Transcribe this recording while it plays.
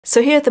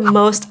So here are the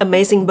most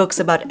amazing books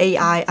about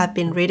AI I've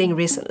been reading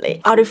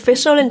recently.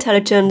 Artificial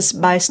Intelligence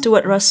by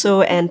Stuart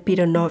Russell and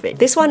Peter Norvig.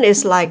 This one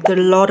is like the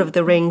Lord of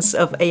the Rings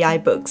of AI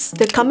books.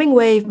 The Coming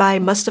Wave by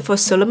Mustafa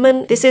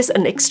Suleyman. This is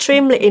an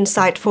extremely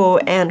insightful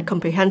and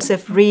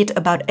comprehensive read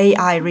about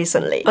AI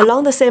recently.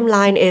 Along the same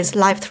line is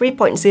Life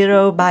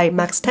 3.0 by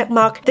Max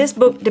Tegmark. This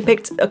book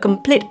depicts a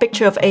complete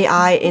picture of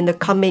AI in the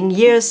coming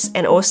years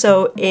and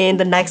also in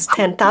the next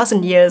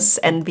 10,000 years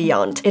and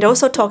beyond. It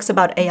also talks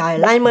about AI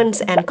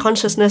alignments and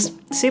consciousness.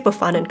 Super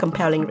fun and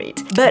compelling read.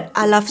 But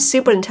I love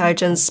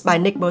Superintelligence by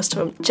Nick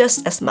Bostrom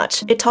just as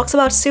much. It talks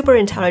about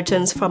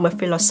superintelligence from a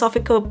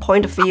philosophical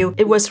point of view.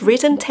 It was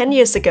written 10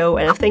 years ago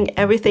and I think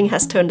everything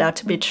has turned out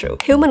to be true.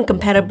 Human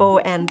Compatible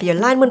and The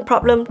Alignment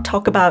Problem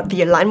talk about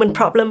the alignment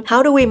problem.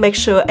 How do we make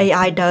sure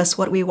AI does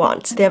what we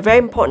want? They're a very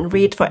important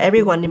read for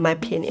everyone in my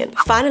opinion.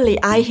 Finally,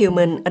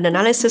 iHuman, an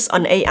analysis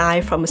on AI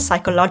from a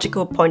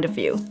psychological point of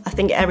view. I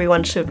think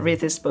everyone should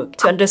read this book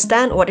to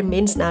understand what it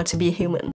means now to be human.